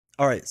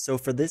All right, so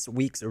for this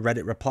week's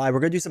Reddit reply, we're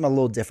going to do something a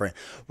little different.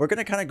 We're going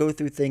to kind of go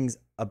through things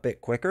a bit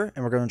quicker,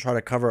 and we're going to try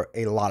to cover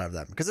a lot of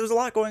them because there's a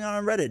lot going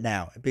on Reddit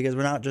now, because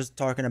we're not just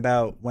talking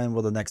about when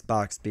will the next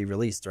box be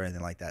released or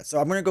anything like that. So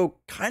I'm going to go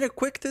kind of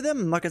quick through them.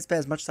 I'm not going to spend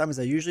as much time as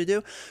I usually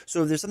do.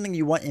 So if there's something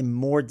you want in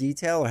more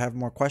detail or have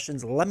more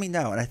questions, let me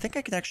know. And I think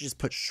I can actually just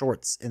put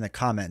shorts in the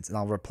comments and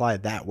I'll reply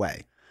that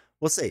way.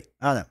 We'll see.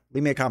 I don't know.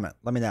 Leave me a comment.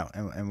 Let me know,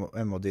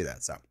 and we'll do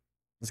that. So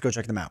let's go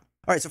check them out.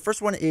 All right, so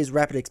first one is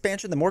rapid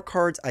expansion. The more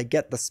cards I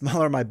get, the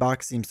smaller my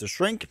box seems to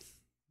shrink.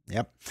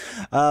 Yep.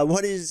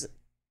 What is,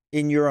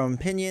 in your own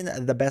opinion,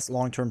 the best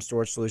long-term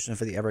storage solution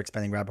for the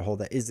ever-expanding rabbit hole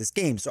that is this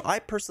game? So I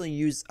personally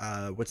use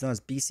what's known as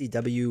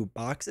BCW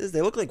boxes.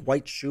 They look like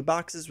white shoe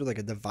boxes with like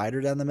a divider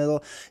down the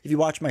middle. If you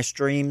watch my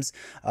streams,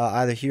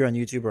 either here on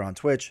YouTube or on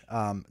Twitch,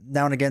 now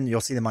and again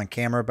you'll see them on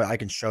camera, but I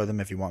can show them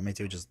if you want me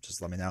to.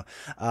 Just let me know.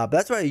 But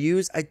that's what I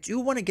use. I do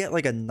want to get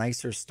like a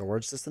nicer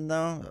storage system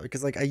though,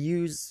 because like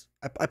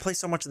I play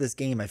so much of this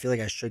game. I feel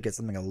like I should get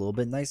something a little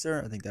bit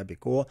nicer. I think that'd be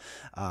cool.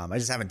 I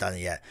just haven't done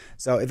it yet.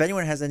 So if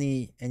anyone has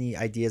any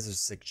ideas or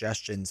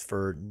suggestions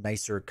for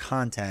nicer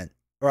content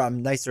or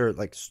nicer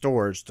like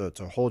storage to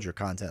hold your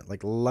content,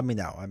 like let me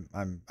know.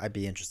 I'd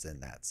be interested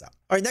in that. So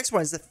all right, next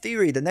one is the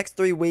theory. The next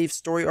 3-wave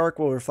story arc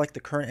will reflect the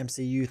current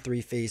MCU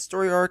 3-phase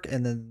story arc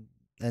and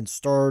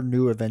star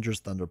new Avengers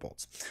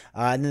Thunderbolts.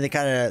 And then they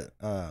kind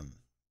of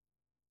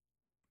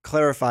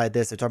clarified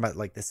this. They're talking about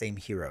like the same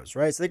heroes,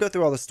 right? So they go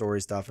through all the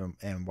story stuff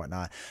and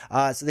whatnot.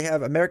 So they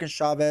have American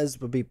Chavez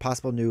will be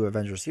possible new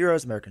Avengers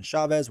heroes. American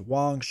Chavez,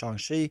 Wong,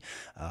 Shang-Chi,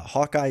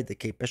 Hawkeye, the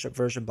Kate Bishop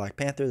version, Black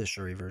Panther, the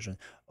Shuri version,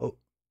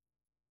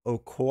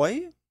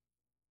 Okoye.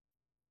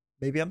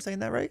 Maybe I'm saying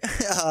that right.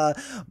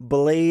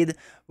 Blade,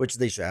 which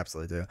they should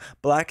absolutely do.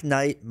 Black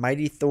Knight,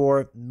 Mighty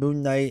Thor,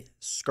 Moon Knight,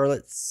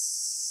 Scarlet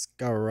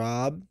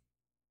Scarab.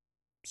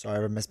 Sorry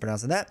if I'm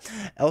mispronouncing that.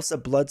 Elsa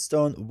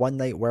Bloodstone, One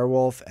Night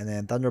Werewolf, and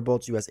then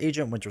Thunderbolts, U.S.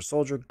 Agent, Winter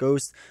Soldier,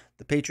 Ghost,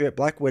 The Patriot,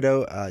 Black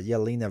Widow,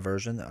 Yelena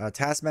version,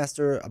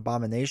 Taskmaster,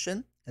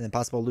 Abomination, and then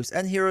possible loose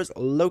end heroes,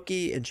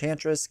 Loki,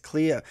 Enchantress,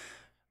 Clea.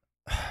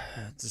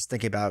 Just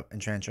thinking about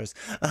Enchantress,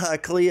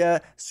 Clea,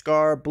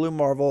 Scar, Blue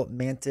Marvel,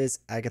 Mantis,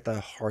 Agatha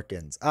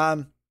Harkins.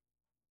 So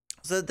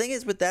the thing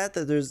is with that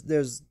there's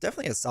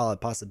definitely a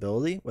solid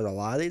possibility with a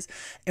lot of these.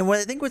 And what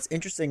I think what's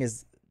interesting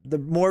is the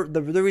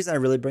reason I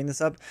really bring this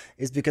up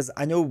is because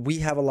I know we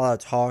have a lot of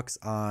talks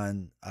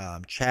on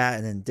chat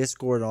and then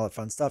Discord and all that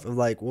fun stuff of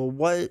like, well,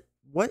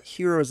 what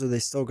heroes are they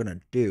still gonna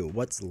do?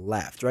 What's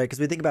left, right? Because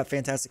we think about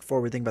Fantastic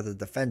Four, we think about the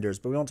Defenders,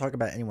 but we don't talk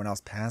about anyone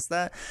else past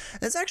that.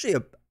 And it's actually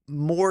a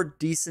more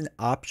decent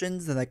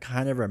options than I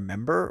kind of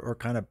remember or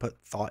kind of put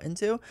thought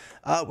into,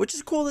 which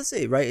is cool to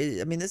see, right?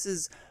 I mean, this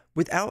is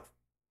without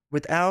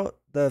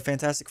the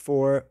Fantastic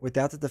Four,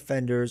 without the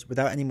Defenders,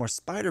 without any more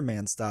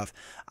Spider-Man stuff.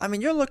 I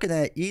mean, you're looking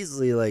at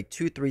easily like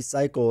 2-3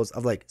 cycles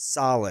of like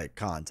solid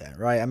content,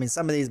 right? I mean,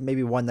 some of these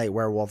maybe One Night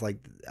Werewolf, like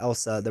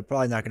Elsa, they're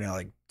probably not gonna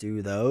like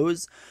do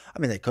those. I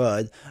mean, they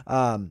could,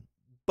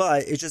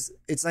 but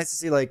it's nice to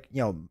see like,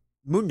 you know,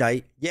 Moon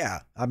Knight. Yeah,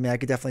 I mean, I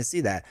could definitely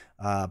see that.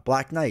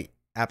 Black Knight,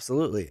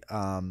 absolutely.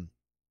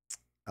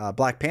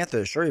 Black Panther,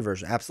 the Shuri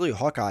version, absolutely.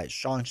 Hawkeye,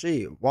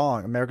 Shang-Chi,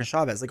 Wong, American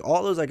Chavez, like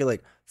all those I could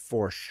like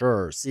for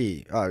sure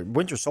see.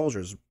 Winter Soldier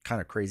is kind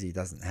of crazy, he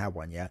doesn't have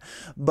one yet,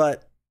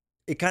 but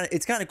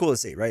it's kind of cool to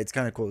see, right? It's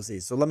kind of cool to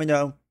see. So let me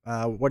know,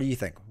 what do you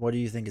think? What do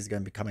you think is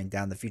going to be coming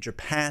down the future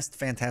past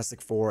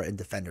Fantastic Four and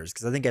Defenders?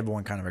 Because I think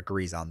everyone kind of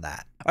agrees on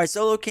that. All right,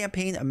 solo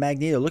campaign of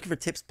Magneto. Looking for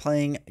tips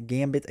playing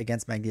Gambit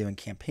against Magneto in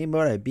campaign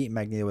mode. I beat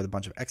Magneto with a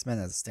bunch of X-Men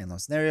as a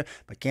standalone scenario,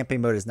 but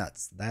campaign mode is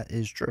nuts. That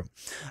is true.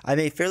 I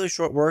made fairly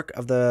short work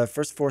of the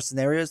first 4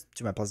 scenarios,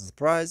 to my pleasant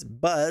surprise,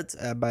 but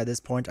by this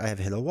point I have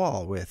hit a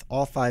wall with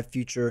all 5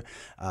 future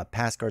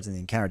pass cards in the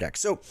encounter deck.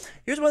 So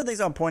here's one of the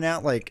things I'll point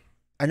out. Like,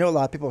 I know a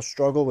lot of people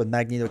struggle with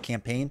Magneto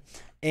campaign,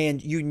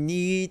 and you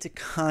need to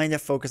kind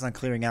of focus on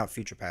clearing out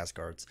future pass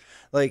cards.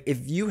 Like,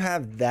 if you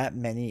have that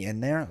many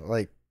in there,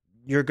 like,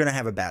 you're gonna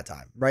have a bad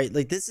time, right?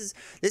 Like, this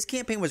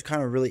campaign was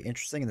kind of really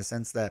interesting in the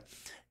sense that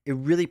it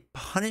really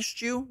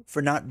punished you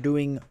for not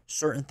doing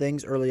certain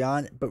things early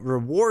on, but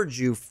rewards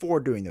you for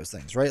doing those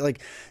things, right?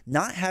 Like,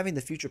 not having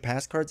the future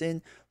pass cards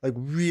in, like,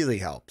 really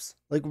helps.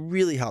 Like,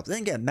 really helps.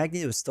 And again,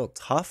 Magneto is still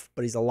tough,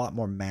 but he's a lot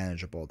more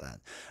manageable then.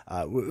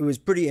 It was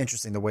pretty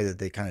interesting the way that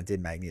they kind of did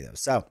Magneto.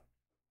 So,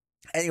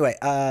 anyway,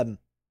 that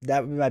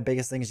would be my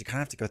biggest thing is you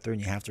kind of have to go through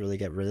and you have to really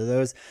get rid of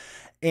those.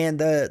 And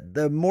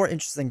the more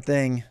interesting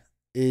thing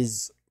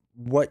is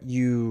what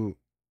you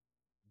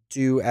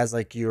do as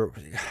like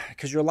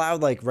because you're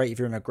allowed, like, right, if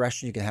you're an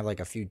aggression you can have like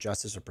a few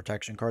justice or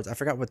protection cards. I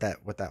forgot what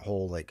that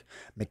whole like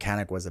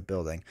mechanic was of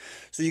building.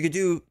 So you could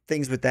do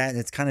things with that, and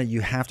it's kind of, you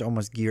have to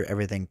almost gear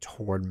everything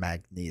toward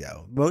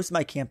Magneto. Most of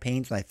my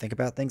campaigns, when I think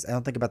about things, I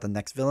don't think about the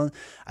next villain,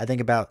 I think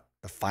about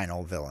the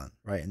final villain,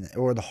 right?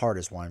 Or the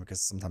hardest one,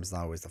 because sometimes it's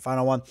not always the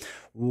final one.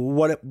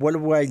 What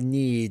do I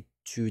need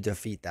to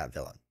defeat that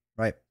villain,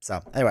 right?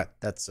 So anyway,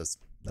 that's just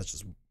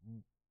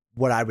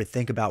what I would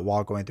think about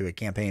while going through a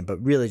campaign.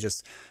 But really,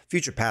 just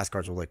future pass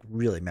cards will like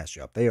really mess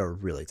you up. They are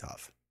really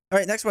tough. All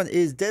right, next one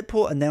is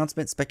Deadpool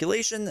announcement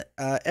speculation.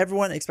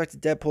 Everyone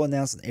expected Deadpool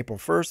announced on April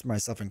 1st,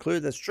 myself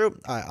included. That's true.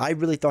 I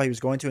really thought he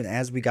was going to, and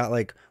as we got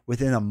like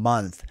within a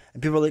month,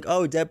 and people were like,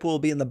 "Oh, Deadpool will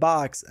be in the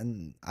box,"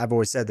 and I've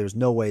always said there's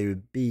no way he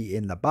would be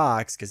in the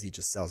box because he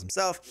just sells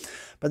himself.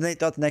 But then they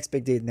thought the next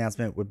big date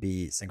announcement would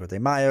be Cinco de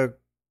Mayo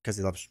because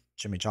he loves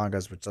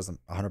chimichangas, which doesn't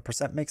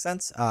 100% make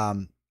sense.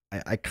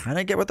 I kind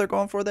of get what they're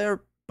going for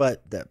there,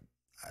 but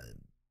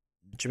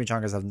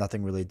chimichangas have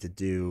nothing really to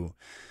do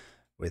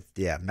with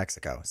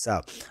Mexico.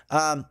 So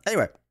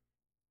anyway,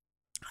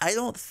 I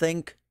don't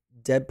think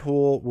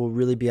Deadpool will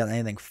really be on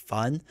anything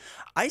fun.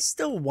 I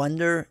still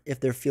wonder if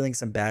they're feeling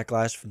some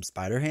backlash from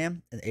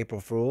Spider-Ham and April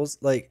Fools.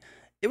 Like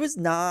it was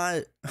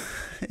not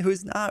it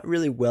was not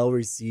really well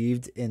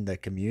received in the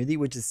community,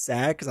 which is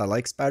sad because I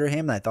like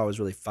Spider-Ham and I thought it was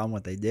really fun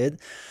what they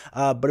did.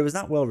 But it was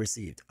not well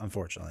received,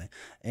 unfortunately.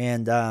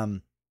 And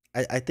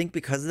I think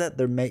because of that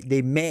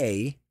they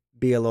may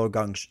be a little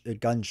gun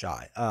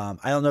shy. I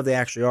don't know if they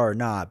actually are or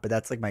not, but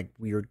that's like my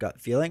weird gut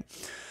feeling.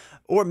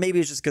 Or maybe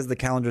it's just because the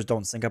calendars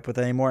don't sync up with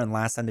it anymore. And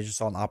last time they just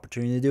saw an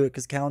opportunity to do it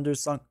because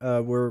calendars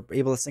were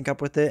able to sync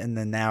up with it. And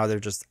then now they're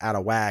just out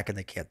of whack and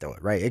they can't do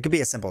it, right? It could be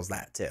as simple as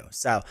that too.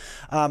 So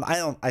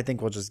I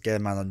think we'll just get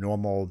him on a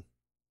normal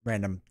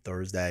random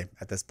Thursday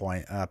at this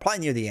point. Probably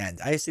near the end.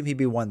 I assume he'd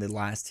be one of the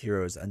last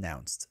heroes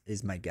announced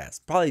is my guess.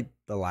 Probably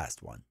the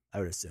last one, I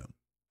would assume.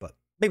 But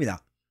maybe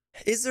not.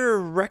 Is there a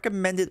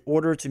recommended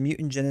order to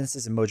Mutant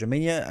Genesis and Mojo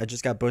Mania? I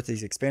just got both of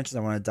these expansions. I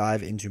want to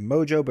dive into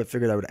Mojo, but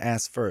figured I would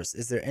ask first.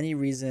 Is there any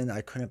reason I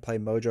couldn't play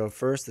Mojo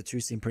first? The two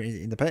seem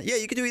pretty independent. Yeah,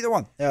 you could do either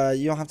one.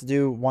 You don't have to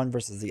do one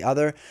versus the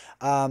other.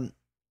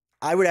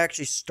 I would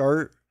actually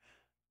start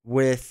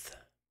with...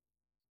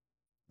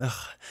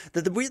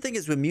 The weird thing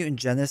is with Mutant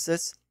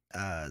Genesis,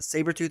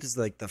 Sabretooth is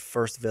like the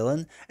first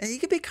villain, and he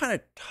can be kind of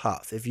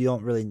tough if you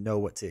don't really know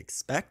what to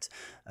expect.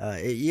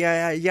 You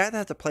either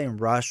have to play in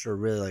Rush or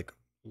really like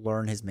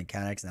learn his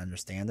mechanics and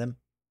understand him.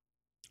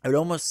 I would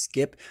almost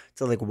skip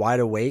to like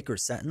Wide Awake or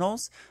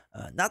Sentinels.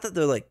 Not that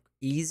they're like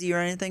easy or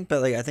anything,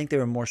 but like I think they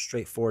were more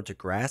straightforward to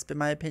grasp in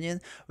my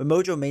opinion. With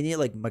Mojo Mania,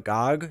 like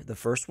Magog, the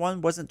first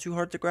one, wasn't too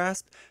hard to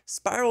grasp.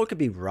 Spiral could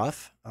be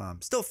rough.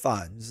 Still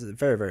fun. It's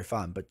very, very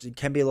fun, but it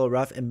can be a little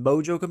rough, and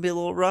Mojo can be a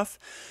little rough.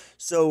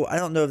 So I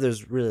don't know if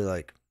there's really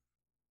like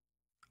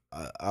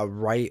a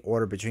right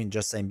order between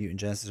just saying Mutant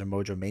Genesis or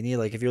Mojo Mania.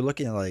 Like if you're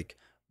looking at like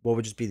what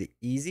would just be the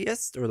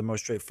easiest or the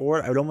most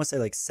straightforward, I would almost say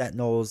like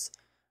Sentinels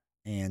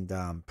and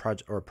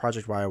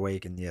Project Wide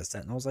Awake and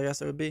Sentinels, I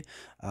guess it would be.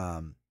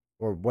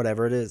 Or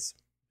whatever it is.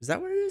 Is that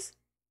what it is?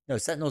 No,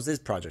 Sentinels is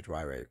Project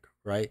Wide Awake,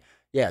 right?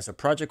 Yeah, so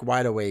Project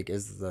Wide Awake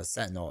is the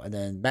Sentinel, and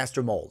then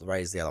Master Mold,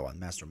 right, is the other one,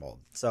 Master Mold.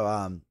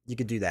 So you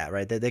could do that,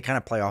 right? They kind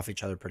of play off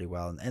each other pretty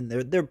well, and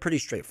they're pretty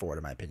straightforward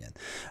in my opinion.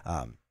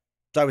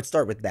 So I would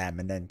start with them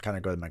and then kind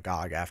of go to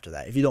Magog after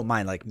that, if you don't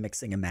mind like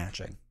mixing and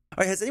matching.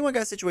 All right, has anyone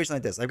got a situation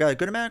like this? I've got a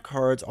good amount of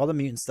cards, all the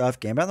mutant stuff,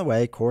 Gambit on the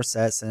way, core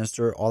set,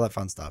 Sinister, all that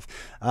fun stuff.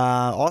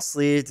 All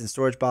sleeved in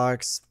storage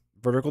box,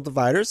 vertical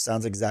dividers.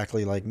 Sounds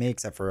exactly like me,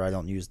 except for I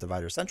don't use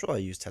Divider Central. I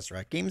use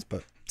Tesseract Games,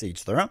 but to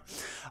each their own.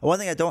 One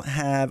thing I don't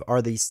have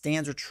are the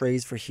stands or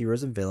trays for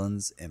heroes and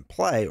villains in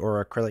play,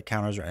 or acrylic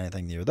counters or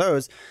anything near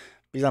those,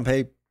 because I'm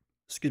paid,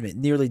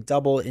 nearly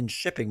double in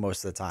shipping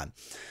most of the time.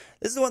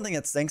 This is one thing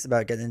that stinks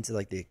about getting into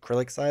like the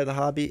acrylic side of the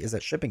hobby, is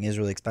that shipping is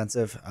really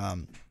expensive.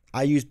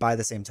 I use Buy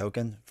the Same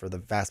Token for the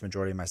vast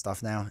majority of my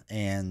stuff now,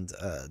 and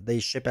they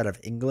ship out of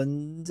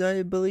England,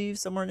 I believe,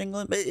 somewhere in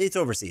England. But it's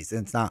overseas,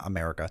 and it's not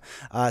America.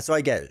 So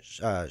I get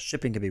it.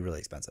 Shipping can be really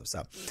expensive.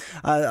 So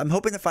I'm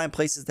hoping to find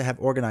places to have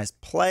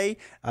organized play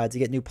to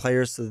get new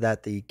players so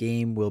that the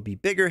game will be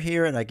bigger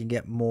here, and I can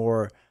get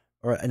more,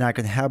 and I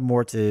can have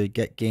more to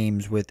get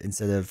games with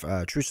instead of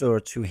Trousseau or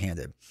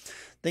two-handed.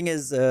 Thing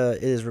is,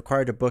 it is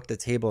required to book the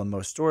table in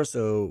most stores,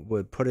 so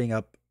would putting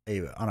up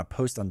on a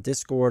post on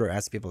Discord or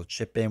ask people to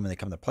chip in when they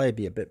come to play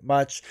be a bit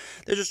much.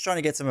 They're just trying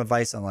to get some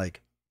advice on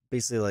like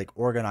basically like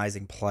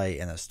organizing play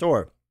in a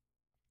store.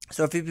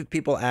 So if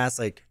people ask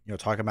like,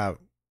 talking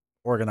about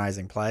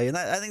organizing play, and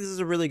I think this is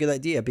a really good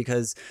idea,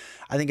 because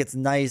I think it's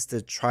nice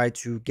to try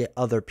to get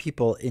other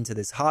people into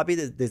this hobby.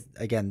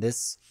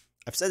 This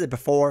I've said it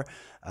before,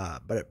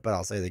 but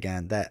I'll say it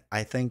again, that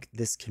I think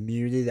this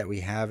community that we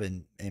have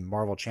in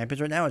Marvel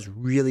Champions right now is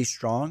really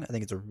strong. I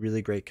think it's a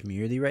really great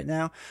community right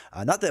now.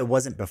 Not that it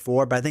wasn't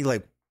before, but I think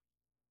like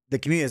the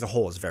community as a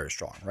whole is very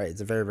strong, right?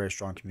 It's a very, very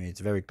strong community. It's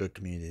a very good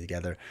community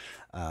together.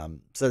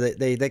 So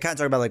they kind of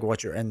talk about like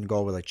what's your end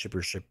goal with like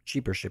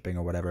cheaper shipping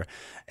or whatever.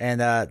 And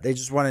they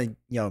just want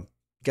to,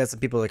 get some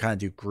people to kind of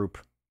do group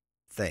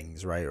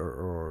things, right?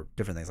 Or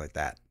different things like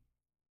that.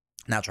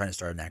 Not trying to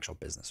start an actual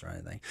business or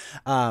anything.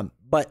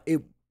 But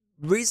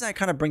reason I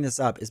kind of bring this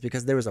up is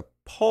because there was a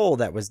poll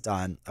that was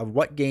done of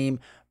what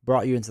game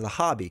brought you into the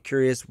hobby.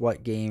 Curious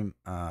what game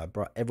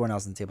brought everyone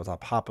else in the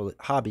tabletop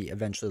hobby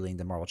eventually leaned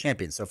to Marvel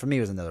Champions. So for me,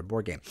 it was another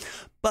board game.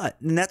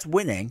 And that's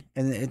winning.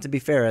 And to be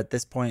fair, at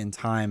this point in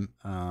time,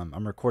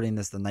 I'm recording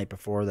this the night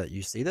before that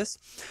you see this.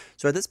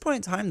 So at this point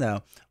in time,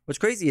 though, what's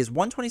crazy is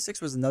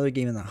 126 was another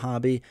game in the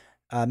hobby.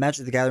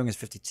 Magic the Gathering is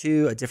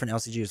 52. A different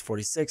LCG was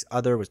 46.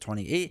 Other was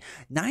 28.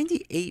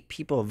 98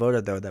 people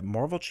voted though that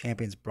Marvel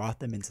Champions brought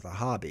them into the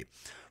hobby.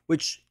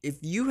 Which, if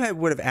you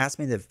would have asked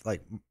me if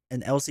like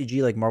an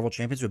LCG like Marvel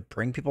Champions would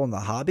bring people in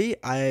the hobby,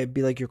 I'd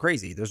be like, you're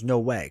crazy. There's no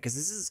way,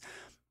 because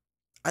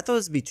I thought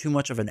this would be too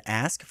much of an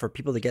ask for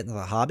people to get into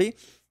the hobby,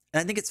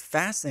 and I think it's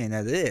fascinating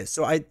that it is.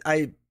 So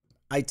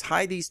I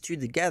tie these two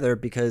together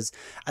because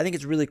I think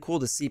it's really cool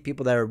to see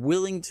people that are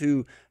willing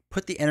to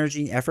put the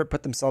energy and effort,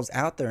 put themselves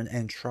out there,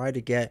 and try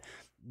to get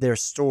their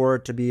store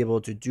to be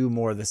able to do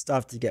more of the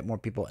stuff to get more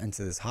people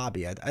into this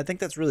hobby. I think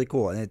that's really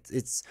cool, and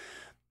it's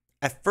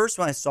at first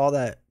when I saw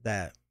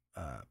that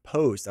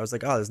post, I was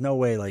like, oh, there's no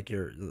way like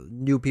your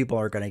new people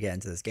are going to get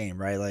into this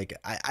game, right? Like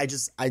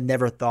I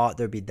never thought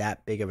there'd be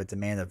that big of a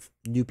demand of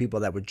new people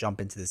that would jump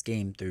into this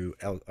game through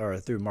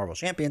Marvel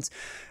Champions,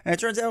 and it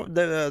turns out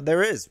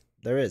there is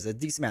a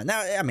decent amount.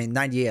 Now, I mean,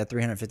 98 out of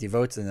 350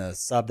 votes in a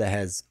sub that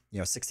has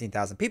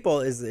 16,000 people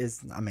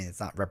is I mean, it's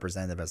not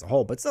representative as a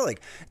whole, but still, like,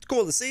 it's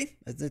cool to see.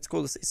 It's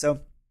cool to see. So,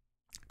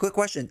 quick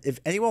question: if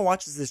anyone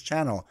watches this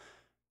channel,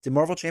 did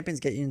Marvel Champions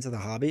get you into the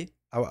hobby?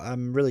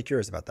 I'm really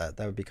curious about that.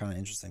 That would be kind of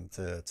interesting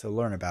to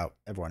learn about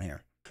everyone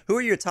here. Who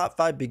are your top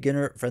 5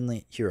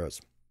 beginner-friendly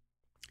heroes?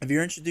 If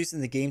you're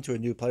introducing the game to a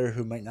new player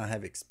who might not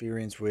have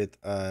experience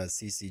with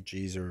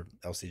CCGs or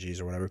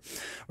LCGs or whatever,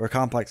 or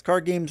complex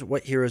card games,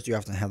 what heroes do you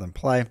often have them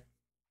play?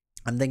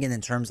 I'm thinking in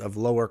terms of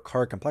lower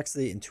card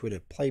complexity,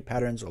 intuitive play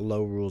patterns,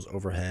 low rules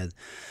overhead,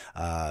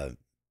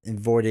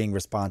 avoiding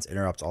response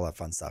interrupts, all that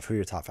fun stuff. Who are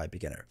your top 5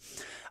 beginner?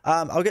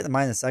 I'll get to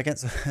mine in a second.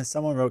 So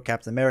someone wrote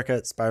Captain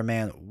America,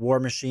 Spider-Man, War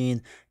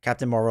Machine,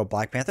 Captain Marvel,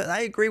 Black Panther, and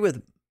I agree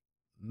with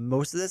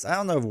most of this. I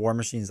don't know if War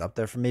Machine is up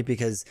there for me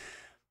because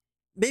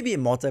maybe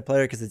in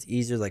multiplayer because it's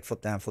easier to like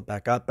flip down, flip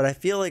back up. But I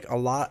feel like a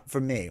lot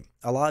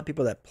of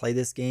people that play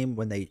this game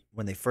when they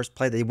first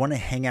play, they want to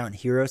hang out in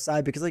hero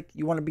side because like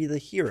you want to be the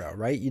hero,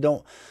 right? You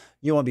want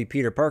to be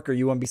Peter Parker,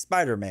 you want to be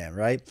Spider-Man,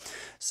 right?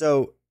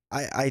 So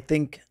I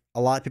think a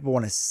lot of people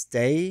want to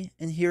stay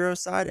in hero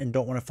side and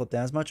don't want to flip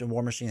down as much, and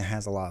War Machine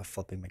has a lot of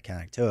flipping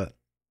mechanic to it.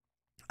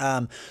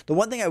 The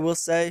one thing I will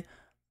say,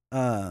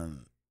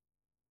 and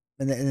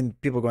then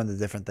people go into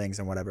different things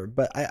and whatever,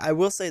 but I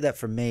will say that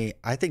for me,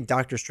 I think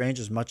Doctor Strange,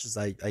 as much as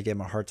I give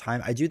him a hard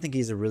time, I do think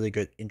he's a really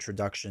good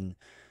introduction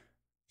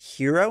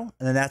hero,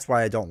 and then that's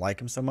why I don't like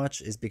him so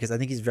much, is because I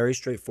think he's very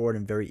straightforward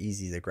and very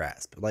easy to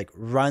grasp. Like,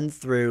 run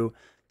through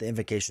the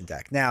invocation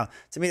deck. Now,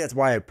 to me, that's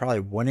why I probably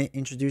wouldn't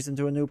introduce him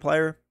to a new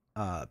player.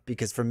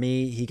 Because for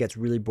me, he gets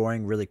really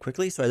boring really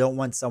quickly. So I don't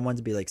want someone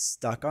to be like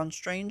stuck on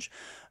Strange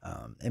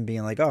and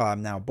being like, oh,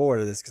 I'm now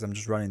bored of this because I'm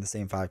just running the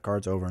same 5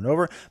 cards over and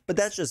over. But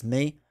that's just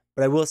me.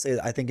 But I will say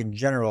that I think in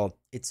general,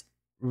 it's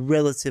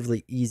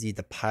relatively easy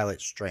to pilot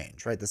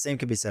Strange, right? The same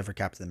could be said for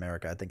Captain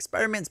America. I think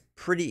Spider-Man's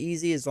pretty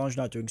easy as long as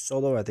you're not doing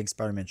solo. I think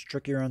Spider-Man's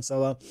trickier on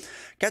solo.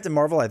 Captain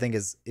Marvel, I think,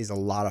 is a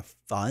lot of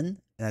fun.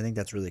 And I think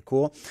that's really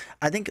cool.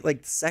 I think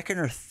like second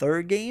or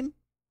third game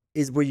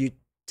is where you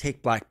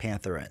take Black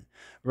Panther in,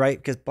 right?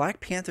 Because Black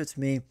Panther to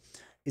me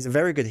is a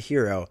very good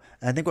hero,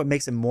 and I think what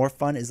makes it more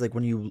fun is like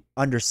when you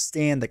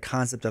understand the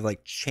concept of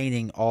like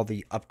chaining all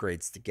the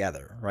upgrades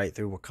together, right,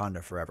 through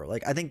Wakanda Forever.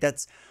 Like, I think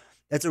that's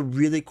a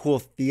really cool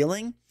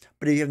feeling,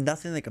 but if you have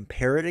nothing to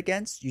compare it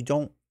against,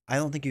 I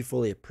don't think you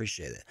fully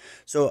appreciate it.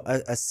 So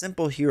a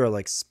simple hero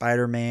like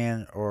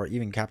Spider-Man or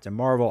even Captain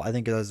Marvel, I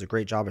think it does a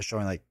great job of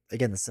showing, like,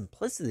 again, the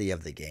simplicity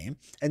of the game.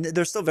 And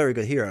they're still very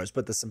good heroes,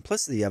 but the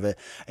simplicity of it.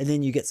 And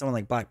then you get someone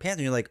like Black Panther,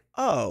 and you're like,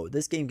 oh,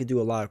 this game could do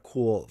a lot of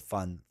cool,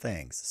 fun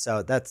things.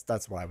 So that's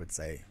what I would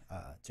say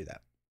to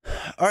that.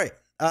 All right.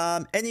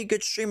 Any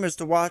good streamers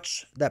to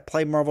watch that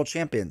play Marvel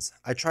Champions?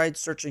 I tried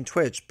searching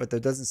Twitch, but there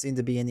doesn't seem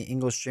to be any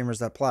English streamers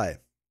that play.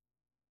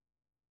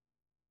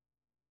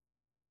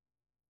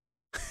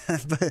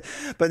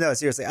 but no,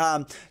 seriously.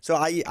 So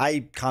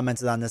I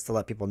commented on this to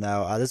let people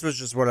know. This was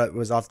just what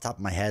was off the top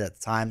of my head at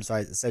the time. So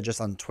I said just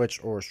on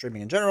Twitch or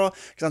streaming in general,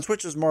 because on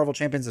Twitch there's Marvel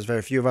Champions. There's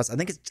very few of us. I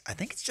think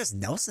it's just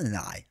Nelson and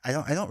I. I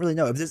don't really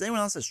know if there's anyone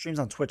else that streams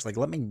on Twitch. Like,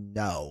 let me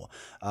know,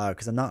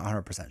 because I'm not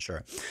 100%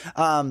 sure.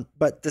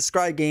 But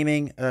Descry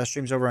Gaming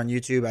streams over on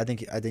YouTube. I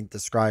think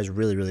Descry is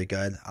really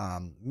good.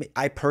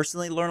 I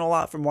personally learn a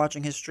lot from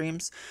watching his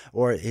streams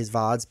or his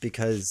VODs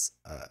because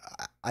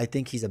I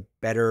think he's a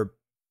better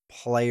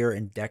player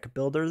and deck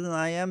builder than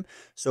I am.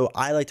 So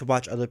I like to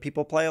watch other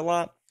people play a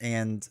lot,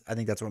 and I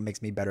think that's what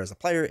makes me better as a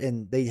player.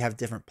 And they have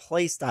different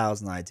play styles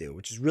than I do,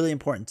 which is really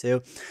important too.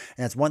 And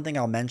that's one thing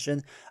I'll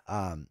mention.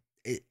 I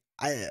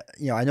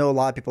know a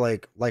lot of people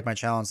like my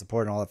channel and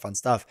support and all that fun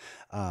stuff,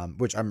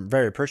 which I'm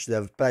very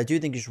appreciative, but I do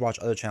think you should watch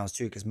other channels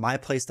too, because my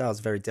play style is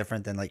very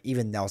different than like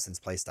even Nelson's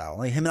play style.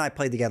 Like, him and I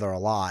play together a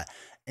lot,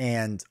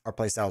 and our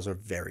play styles are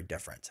very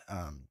different.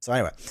 So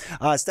anyway,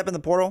 Step in the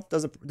Portal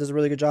does a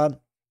really good job.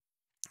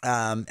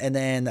 And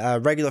then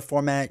regular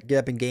format, get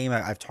up in game.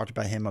 I've talked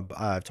about him.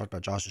 I've talked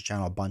about Josh's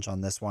channel a bunch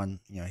on this one.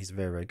 You know, he's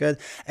very, very good.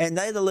 And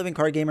Night of the Living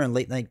Card Gamer and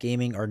Late Night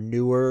Gaming are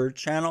newer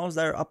channels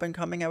that are up and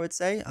coming, I would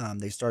say.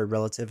 They started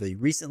relatively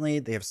recently.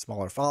 They have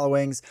smaller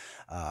followings.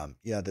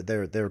 You know,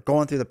 they're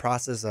going through the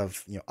process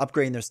of, you know,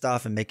 upgrading their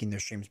stuff and making their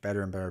streams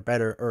better and better and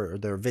better, or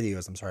their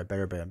videos, I'm sorry,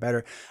 better, better and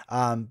better.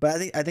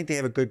 But I think they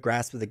have a good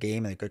grasp of the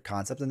game and a good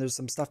concept, and there's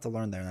some stuff to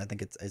learn there, and I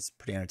think it's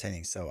pretty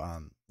entertaining. So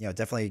you know,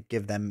 definitely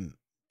give them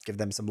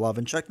some love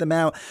and check them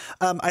out.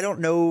 I don't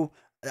know.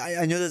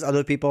 I know there's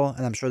other people,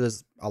 and I'm sure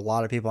there's a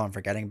lot of people I'm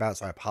forgetting about,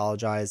 so I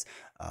apologize.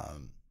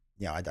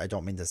 You know, I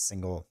don't mean to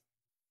single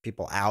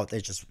people out.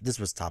 It's just, this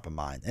was top of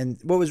mind. And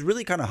what was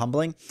really kind of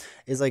humbling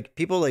is like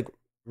people like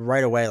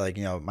right away, like,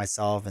 you know,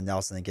 myself and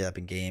Nelson and Get Up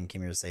in Game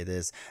came here to say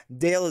this.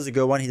 Dale is a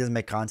good one. He doesn't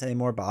make content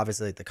anymore, but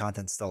obviously like the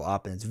content's still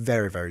up and it's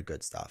very, very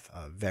good stuff.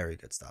 Very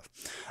good stuff.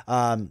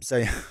 So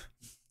yeah,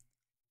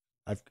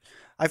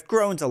 I've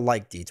grown to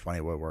like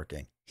D20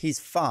 Woodworking. He's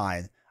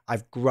fine.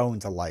 I've grown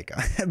to like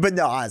him. But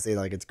no, honestly,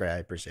 like, it's great. I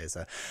appreciate it.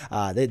 So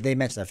they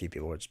mentioned a few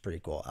people, which is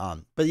pretty cool.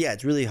 But yeah,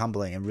 it's really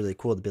humbling and really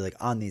cool to be like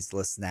on these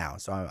lists now.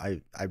 So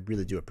I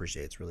really do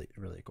appreciate it. It's really,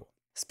 really cool.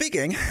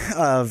 Speaking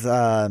of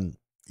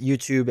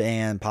YouTube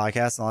and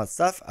podcasts and all that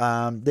stuff,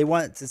 they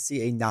want to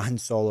see a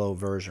non-solo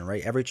version,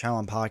 right? Every channel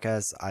and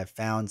podcast I've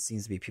found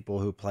seems to be people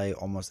who play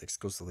almost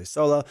exclusively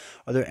solo.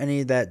 Are there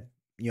any that,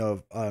 you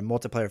know,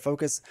 multiplayer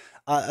focus?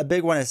 A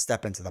big one is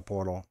Step Into the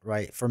Portal,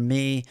 right? For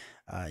me,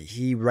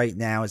 he right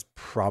now is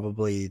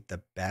probably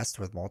the best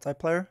with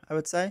multiplayer, I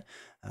would say.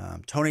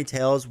 Tony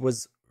Tales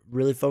was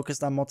really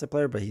focused on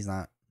multiplayer, but he's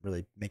not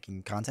really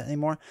making content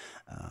anymore.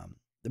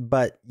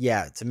 But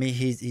yeah, to me,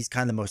 he's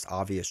kind of the most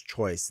obvious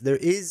choice. There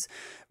is,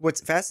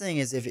 what's fascinating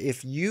is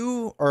if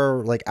you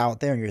are like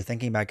out there and you're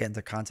thinking about getting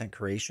into content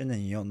creation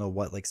and you don't know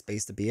what like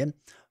space to be in,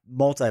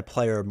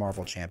 multiplayer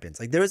Marvel Champions,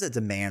 like there is a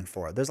demand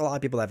for it. There's a lot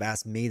of people that have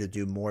asked me to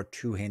do more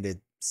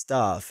two-handed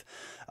stuff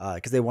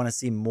because they want to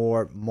see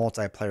more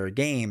multiplayer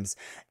games,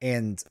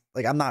 and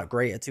like I'm not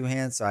great at two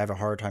hands, so I have a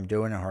hard time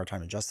doing it, a hard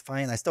time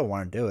justifying. I still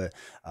want to do it,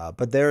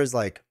 but there is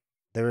like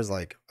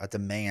a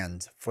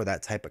demand for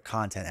that type of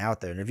content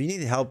out there. And if you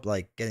need help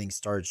like getting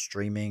started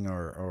streaming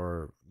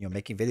or you know,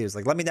 making videos,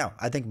 like let me know.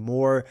 I think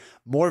more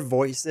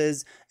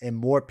voices and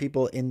more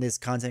people in this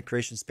content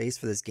creation space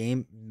for this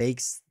game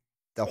makes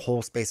the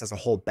whole space as a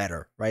whole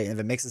better, right? And if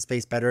it makes the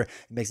space better, it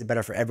makes it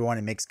better for everyone.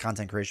 It makes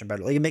content creation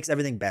better. Like it makes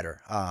everything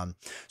better.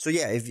 So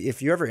yeah,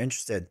 if you're ever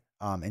interested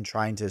in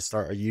trying to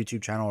start a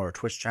YouTube channel or a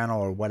Twitch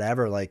channel or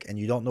whatever, like, and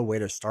you don't know where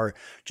to start,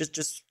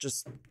 just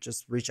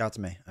reach out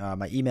to me.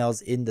 My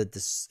email's in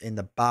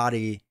the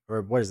body,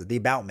 or what is it, the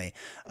about me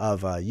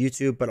of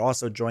YouTube, but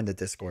also join the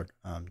Discord.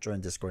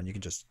 Join Discord and you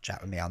can just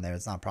chat with me on there.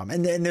 It's not a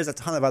problem. And there's a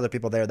ton of other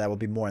people there that will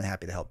be more than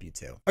happy to help you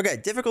too. Okay,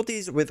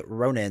 difficulties with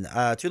Ronin.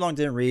 Too long,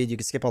 didn't read. You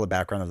can skip all the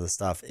background of this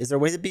stuff. Is there a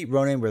way to beat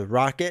Ronin with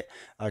Rocket?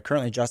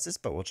 Currently Justice,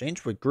 but will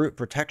change with Groot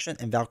Protection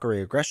and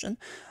Valkyrie Aggression.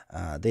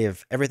 They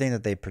have everything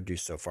that they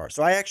produced so far.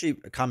 So I actually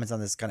comment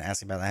on this, kind of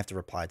asking about it. I have to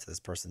reply to this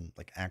person,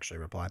 like actually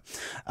reply.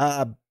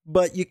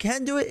 But you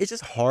can do it. It's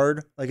just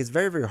hard. Like it's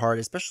very, very hard,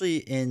 especially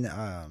in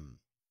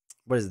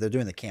what is it? They're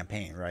doing the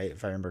campaign, right?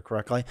 If I remember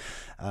correctly.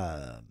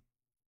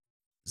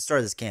 Start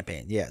of this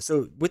campaign. Yeah.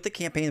 So with the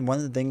campaign, one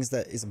of the things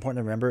that is important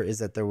to remember is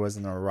that there was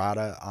an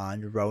errata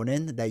on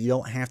Ronin that you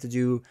don't have to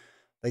do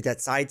like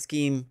that side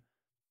scheme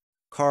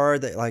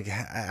card that like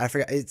I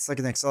forgot, it's like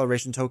an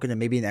acceleration token and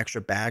maybe an extra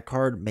bag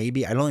card,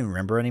 maybe, I don't even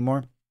remember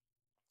anymore.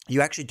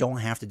 You actually don't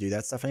have to do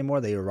that stuff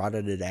anymore. They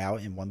errated it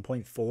out in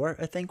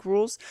 1.4 I think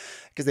rules,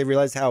 because they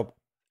realized how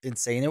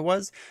insane it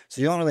was.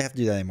 So you don't really have to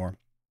do that anymore.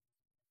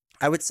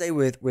 I would say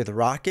with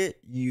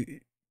Rocket,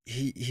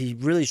 he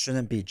really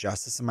shouldn't be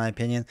Justice in my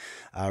opinion.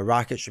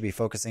 Rocket should be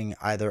focusing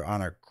either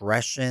on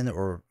aggression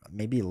or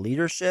maybe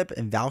leadership,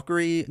 and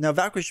Valkyrie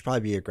should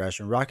probably be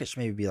aggression. Rocket should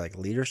maybe be like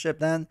leadership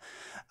then,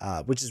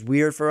 which is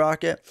weird for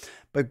Rocket.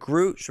 But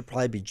Groot should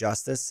probably be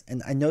Justice.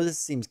 And I know this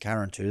seems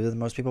counterintuitive to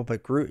most people,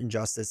 but Groot and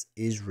Justice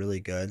is really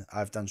good.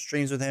 I've done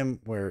streams with him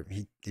where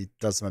he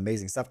does some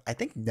amazing stuff. I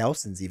think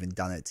Nelson's even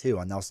done it too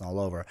on Nelson All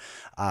Over,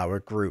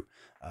 where Groot,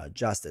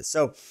 Justice.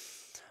 So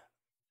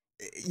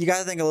you got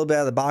to think a little bit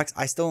out of the box.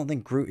 I still don't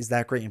think Groot is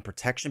that great in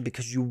protection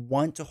because you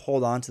want to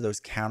hold on to those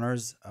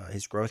counters,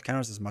 his growth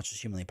counters, as much as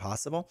humanly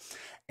possible.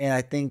 And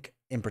I think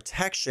in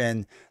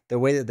protection, the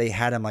way that they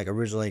had him like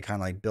originally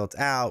kind of like built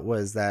out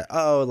was that,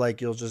 oh,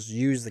 like you'll just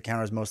use the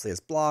counters mostly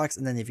as blocks.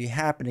 And then if you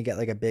happen to get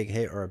like a big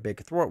hit or a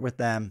big thwart with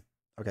them,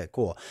 okay,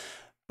 cool.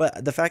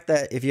 But the fact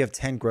that if you have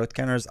 10 growth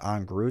counters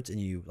on Groot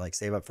and you like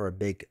save up for a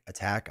big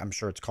attack, I'm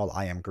sure it's called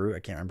I Am Groot. I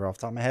can't remember off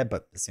the top of my head,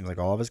 but it seems like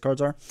all of his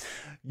cards are.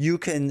 You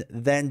can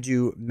then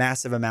do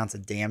massive amounts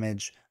of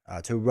damage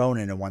to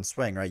Ronin in one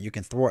swing, right? You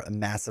can thwart a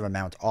massive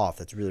amount off.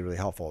 That's really, really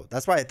helpful.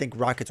 That's why I think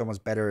Rocket's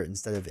almost better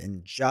instead of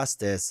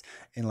Injustice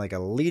in like a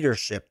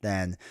leadership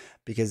then,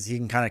 because he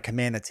can kind of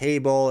command the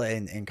table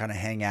and kind of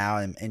hang out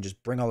and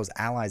just bring all those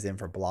allies in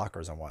for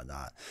blockers and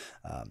whatnot.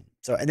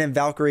 So, and then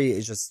Valkyrie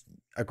is just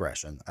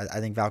aggression. I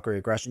think Valkyrie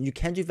aggression. You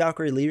can do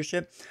Valkyrie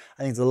leadership.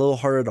 I think it's a little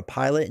harder to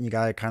pilot, and you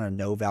got to kind of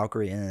know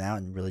Valkyrie in and out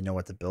and really know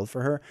what to build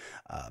for her.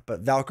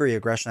 But Valkyrie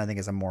aggression, I think,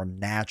 is a more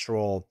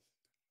natural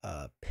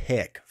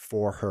pick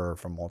for her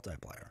from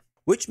multiplayer.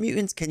 Which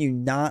mutants can you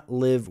not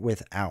live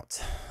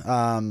without?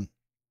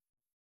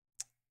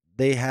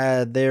 They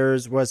had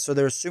theirs was so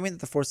they're assuming that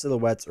the four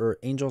silhouettes are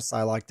Angel,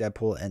 Psylocke,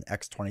 Deadpool, and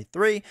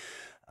X-23.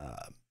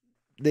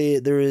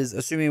 There is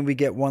assuming we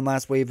get one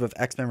last wave of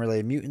X-Men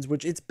related mutants,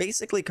 which it's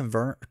basically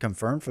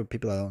confirmed for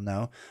people that don't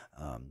know,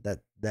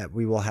 that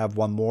we will have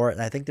one more.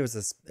 And I think there was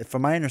this,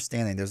 from my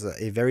understanding, there's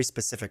a very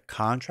specific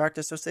contract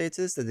associated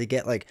to this, that they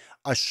get like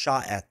a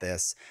shot at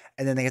this,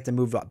 and then they get to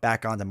move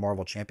back on to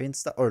Marvel Champion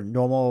stuff or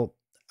normal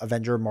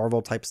Avenger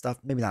Marvel type stuff.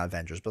 Maybe not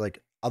Avengers, but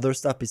like other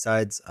stuff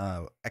besides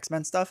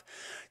X-Men stuff.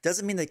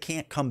 Doesn't mean they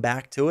can't come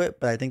back to it,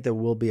 but I think there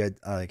will be a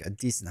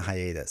decent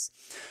hiatus.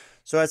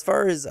 So as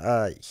far as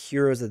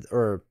heroes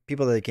or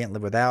people that they can't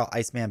live without,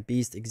 Iceman,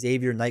 Beast,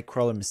 Xavier,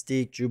 Nightcrawler,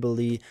 Mystique,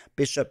 Jubilee,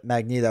 Bishop,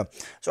 Magneto.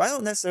 So I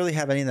don't necessarily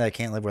have any that I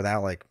can't live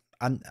without. Like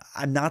I'm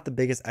not the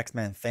biggest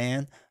X-Men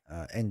fan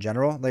in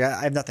general. Like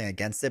I have nothing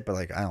against it, but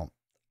like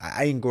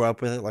I didn't grow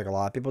up with it like a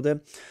lot of people did.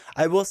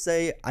 I will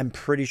say I'm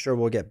pretty sure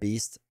we'll get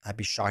Beast. I'd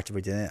be shocked if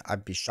we didn't.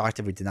 I'd be shocked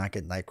if we did not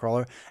get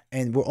Nightcrawler.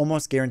 And we're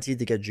almost guaranteed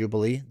to get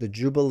Jubilee. The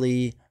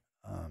Jubilee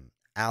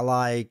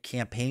ally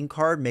campaign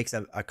card makes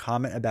a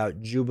comment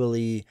about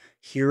Jubilee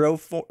hero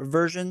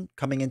version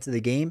coming into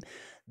the game.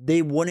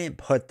 They wouldn't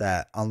put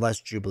that unless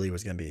Jubilee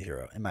was going to be a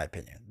hero, in my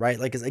opinion, right?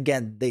 Like, because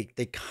again, they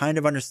kind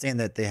of understand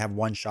that they have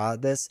one shot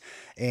at this,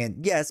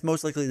 and yes,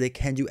 most likely they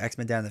can do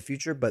X-Men down in the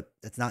future, but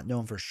it's not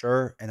known for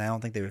sure, and I don't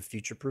think they would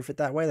future-proof it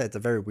that way. That's a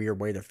very weird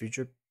way to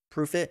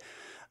future-proof it.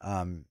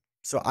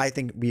 So I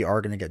think we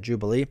are going to get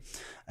Jubilee,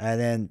 and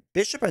then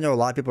Bishop. I know a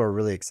lot of people are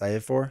really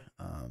excited for.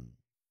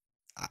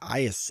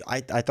 I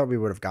thought we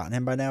would have gotten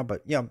him by now,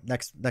 but you know,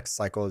 next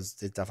cycle is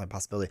definitely a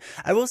possibility.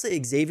 I will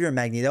say Xavier and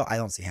Magneto, I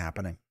don't see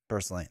happening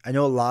personally. I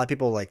know a lot of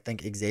people like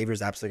think Xavier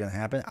is absolutely going to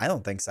happen. I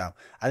don't think so.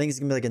 I think it's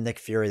going to be like a Nick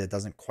Fury that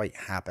doesn't quite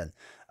happen.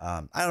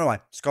 I don't know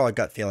why. Just call it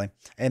gut feeling.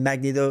 And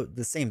Magneto,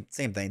 the same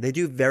thing. They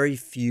do very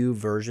few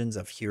versions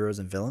of heroes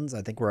and villains.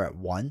 I think we're at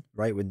one,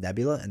 right, with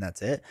Nebula, and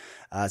that's it.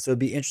 So it'd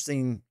be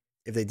interesting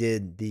if they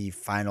did the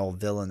final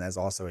villain as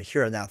also a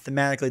hero. Now,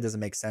 thematically, doesn't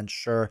make sense,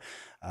 sure.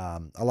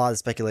 A lot of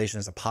speculation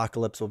is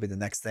Apocalypse will be the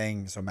next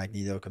thing, so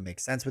Magneto could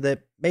make sense with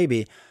it.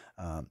 Maybe.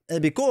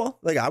 It'd be cool.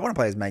 Like, I want to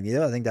play as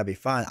Magneto. I think that'd be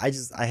fun.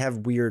 I have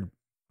weird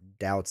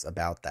doubts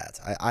about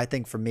that. I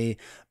think for me,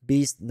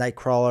 Beast,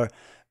 Nightcrawler,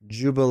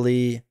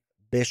 Jubilee,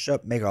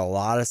 Bishop make a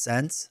lot of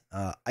sense.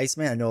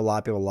 Iceman, I know a lot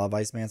of people love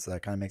Iceman, so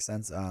that kind of makes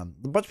sense. A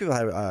bunch of people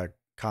have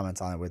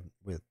comments on it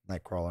with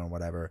Nightcrawler and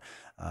whatever.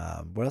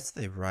 What else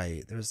did they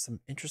write? There's some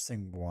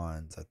interesting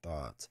ones, I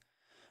thought.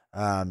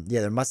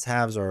 Yeah, their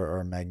must-haves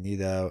are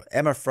Magneto.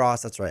 Emma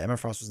Frost, that's right. Emma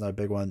Frost was another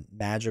big one.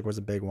 Magic was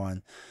a big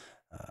one,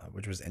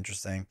 which was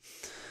interesting.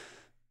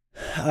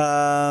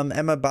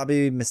 Emma,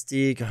 Bobby,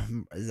 Mystique.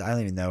 I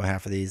don't even know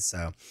half of these,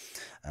 so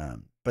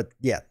but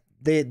yeah,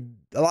 a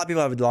lot of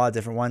people have a lot of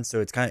different ones, so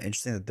it's kind of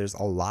interesting that there's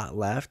a lot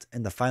left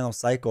in the final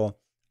cycle.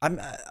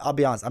 I'll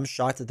be honest, I'm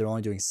shocked that they're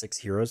only doing 6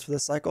 heroes for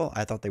this cycle.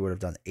 I thought they would have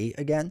done 8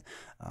 again.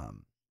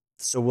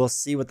 So we'll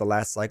see what the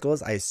last cycle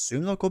is. I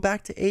assume they'll go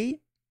back to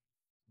 8,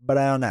 but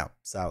I don't know.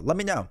 So let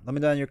me know. Let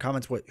me know in your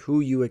comments who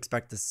you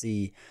expect to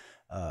see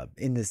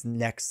in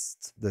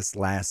this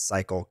last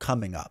cycle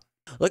coming up.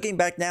 Looking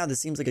back now, this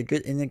seems like a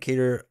good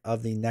indicator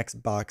of the next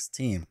box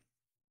team.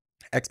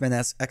 X-Men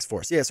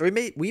X-Force. Yeah, so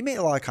we made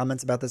a lot of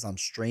comments about this on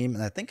stream,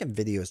 and I think in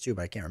videos too,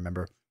 but I can't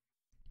remember.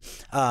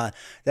 That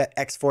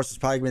X-Force was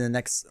probably going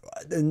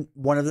to be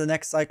one of the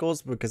next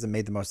cycles because it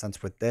made the most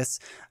sense with this.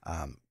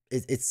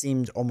 It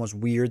seemed almost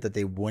weird that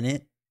they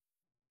wouldn't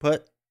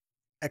put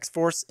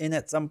X-Force in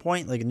at some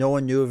point. Like, no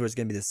one knew if it was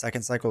going to be the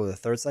second cycle or the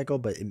third cycle,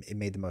 but it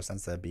made the most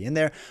sense to be in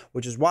there,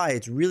 which is why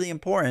it's really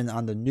important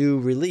on the new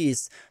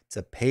release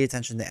to pay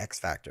attention to X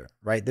Factor,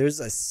 right? There's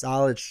a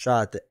solid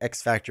shot that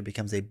X Factor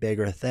becomes a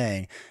bigger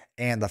thing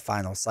and the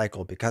final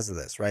cycle because of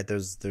this, right?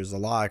 There's a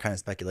lot of kind of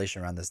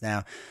speculation around this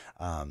now.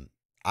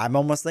 I'm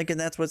almost thinking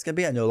that's what it's going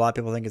to be. I know a lot of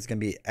people think it's going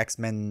to be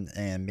X-Men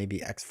and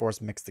maybe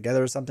X-Force mixed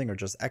together or something, or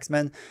just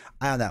X-Men.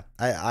 I don't know.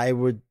 I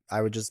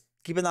would just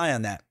keep an eye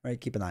on that, right?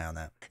 Keep an eye on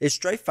that. Is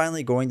Strife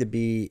finally going to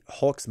be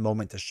Hulk's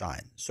moment to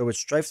shine? So with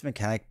Strife's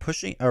mechanic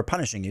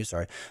punishing you,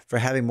 for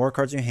having more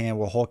cards in your hand,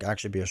 will Hulk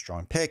actually be a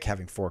strong pick,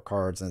 having 4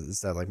 cards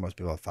instead of like most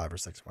people have 5 or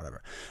 6,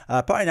 whatever?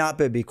 Probably not,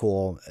 but it'd be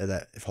cool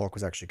if Hulk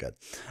was actually good.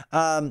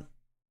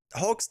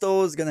 Hulk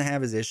still is going to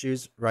have his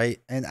issues, right?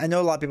 And I know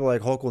a lot of people are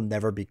like, Hulk will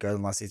never be good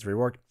unless he's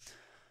reworked.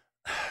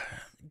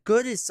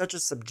 Good is such a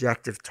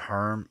subjective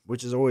term,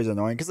 which is always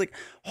annoying because, like,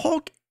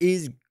 Hulk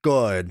is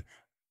good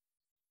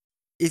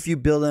if you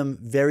build him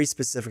very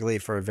specifically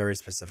for a very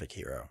specific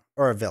hero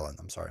or a villain.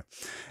 I'm sorry.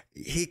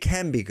 He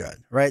can be good,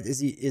 right? Is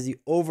he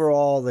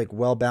overall like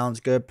well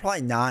balanced good?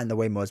 Probably not in the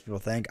way most people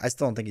think. I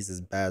still don't think he's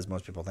as bad as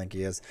most people think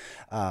he is.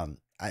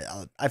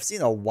 I've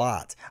seen a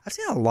lot. I've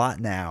seen a lot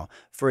now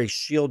for a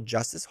Shield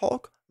Justice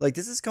Hulk. Like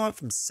this has come up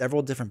from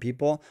several different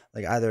people,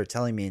 like either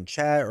telling me in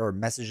chat or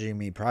messaging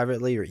me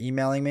privately or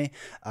emailing me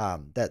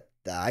that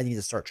I need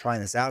to start trying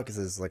this out because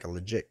it's like a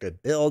legit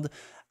good build.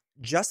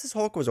 Justice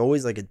Hulk was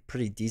always like a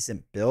pretty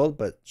decent build,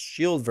 but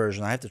Shield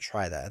version, I have to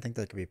try that. I think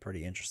that could be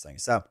pretty interesting.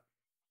 So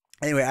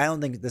anyway, I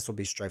don't think this will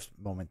be Strife's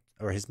moment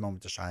or his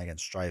moment to shine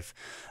against Strife.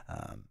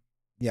 Um,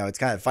 it's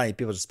kind of funny.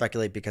 People just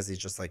speculate because he's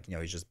just like,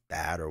 he's just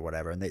bad or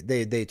whatever. And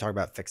they talk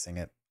about fixing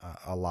it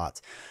a lot.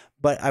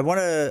 But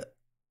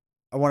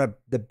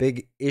the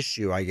big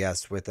issue, I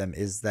guess, with him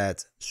is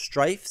that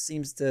Strife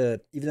seems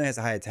to, even though he has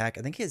a high attack,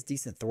 I think he has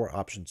decent thwart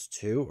options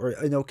too, or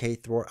an okay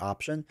thwart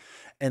option.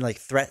 And like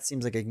threat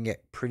seems like it can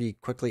get pretty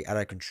quickly out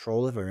of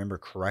control, if I remember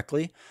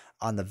correctly,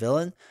 on the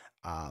villain.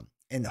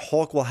 And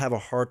Hulk will have a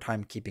hard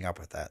time keeping up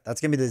with that. That's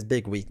going to be this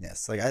big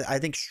weakness. Like, I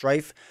think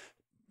Strife,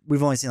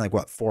 we've only seen like,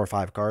 what, 4 or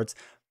 5 cards?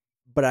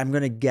 But I'm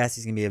going to guess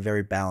he's going to be a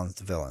very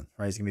balanced villain,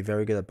 right? He's going to be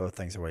very good at both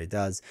things of what he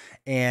does.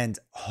 And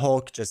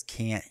Hulk just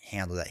can't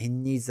handle that. He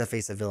needs to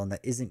face a villain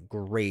that isn't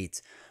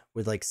great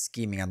with like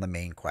scheming on the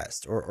main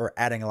quest or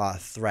adding a lot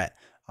of threat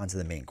onto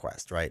the main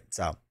quest, right?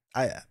 So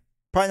I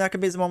probably not going to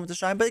be his moment to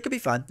shine, but it could be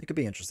fun. It could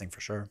be interesting for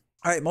sure.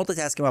 All right,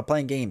 multitasking while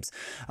playing games.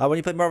 When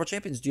you play Marvel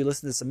Champions, do you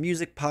listen to some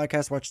music,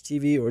 podcast, watch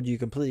TV, or do you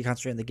completely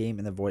concentrate on the game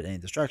and avoid any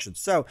distractions?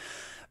 So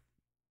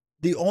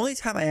the only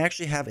time I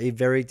actually have a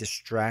very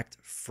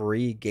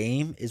distract-free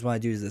game is when I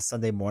do the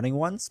Sunday morning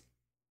ones.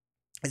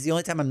 It's the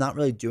only time I'm not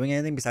really doing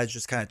anything besides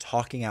just kind of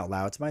talking out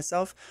loud to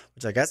myself,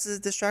 which I guess is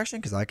a distraction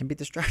because I can be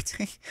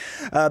distracting.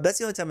 That's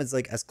the only time it's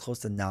like as close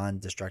to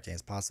non-distracting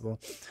as possible.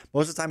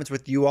 Most of the time it's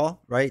with you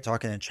all, right?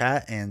 Talking in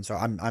chat. And so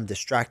I'm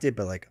distracted,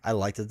 but like I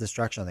like the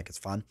distraction. I think it's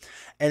fun.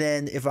 And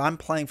then if I'm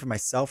playing for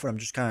myself or I'm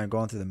just kind of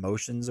going through the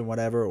motions and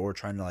whatever, or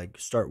trying to like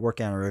start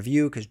working on a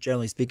review, because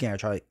generally speaking, I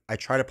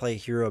try to play a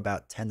hero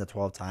about 10 to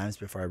 12 times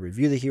before I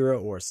review the hero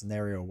or a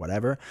scenario or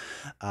whatever.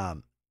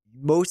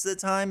 Most of the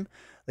time,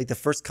 like the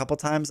first couple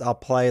times I'll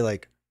play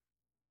like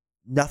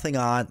nothing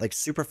on, like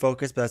super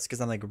focused, but that's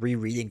because I'm like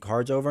rereading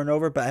cards over and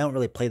over, but I don't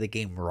really play the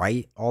game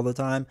right all the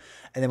time.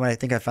 And then when I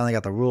think I finally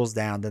got the rules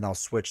down, then I'll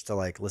switch to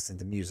like listening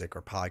to music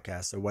or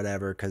podcasts or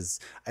whatever, because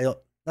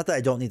not that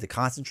I don't need to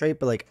concentrate,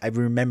 but like I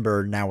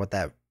remember now what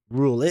that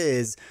rule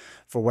is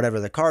for whatever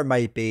the card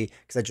might be,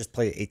 because I just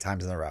played it 8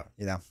 times in a row,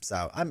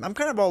 so I'm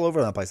kind of all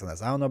over the place on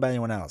this. I don't know about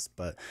anyone else,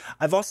 but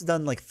I've also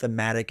done like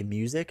thematic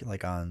music,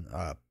 like on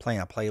playing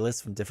a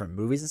playlist from different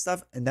movies and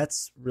stuff, and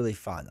that's really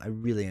fun. I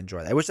really enjoy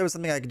it. I wish there was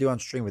something I could do on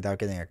stream without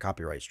getting a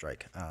copyright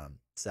strike.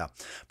 But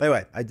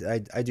anyway,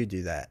 I do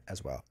that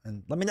as well.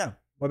 And let me know,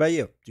 what about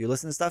you? Do you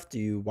listen to stuff? Do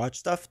you watch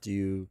stuff?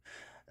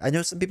 I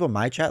know some people in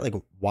my chat like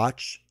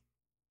watch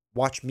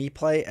me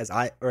play as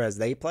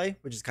they play,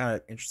 which is kind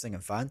of interesting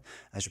and fun.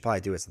 I should probably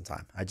do it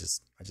sometime. I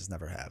just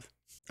never have.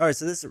 All right,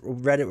 so this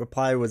Reddit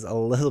reply was a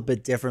little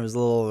bit different. It was a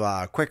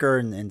little quicker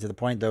and to the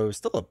point, though. It was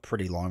still a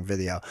pretty long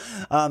video.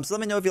 So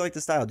let me know if you like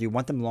the style. Do you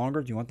want them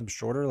longer? Do you want them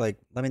shorter? Like,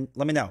 let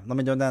me know. Let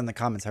me know that in the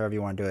comments, however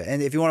you want to do it.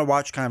 And if you want to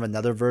watch kind of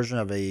another version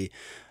of a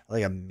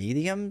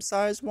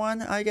medium-sized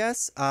one, I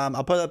guess,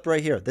 I'll put it up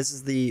right here. This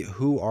is the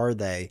Who Are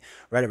They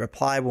Reddit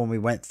reply when we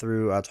went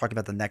through talking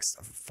about the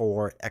next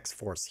 4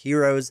 X-Force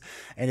heroes.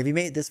 And if you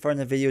made it this far in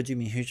the video, do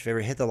me a huge favor,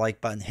 hit the like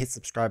button, hit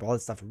subscribe. All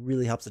that stuff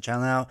really helps the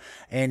channel out.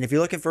 And if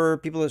you're looking for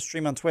people that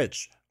stream on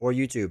Twitch or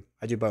YouTube,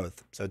 I do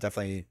both. So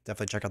definitely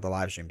check out the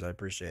live streams. I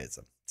appreciate it.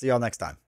 So see y'all next time.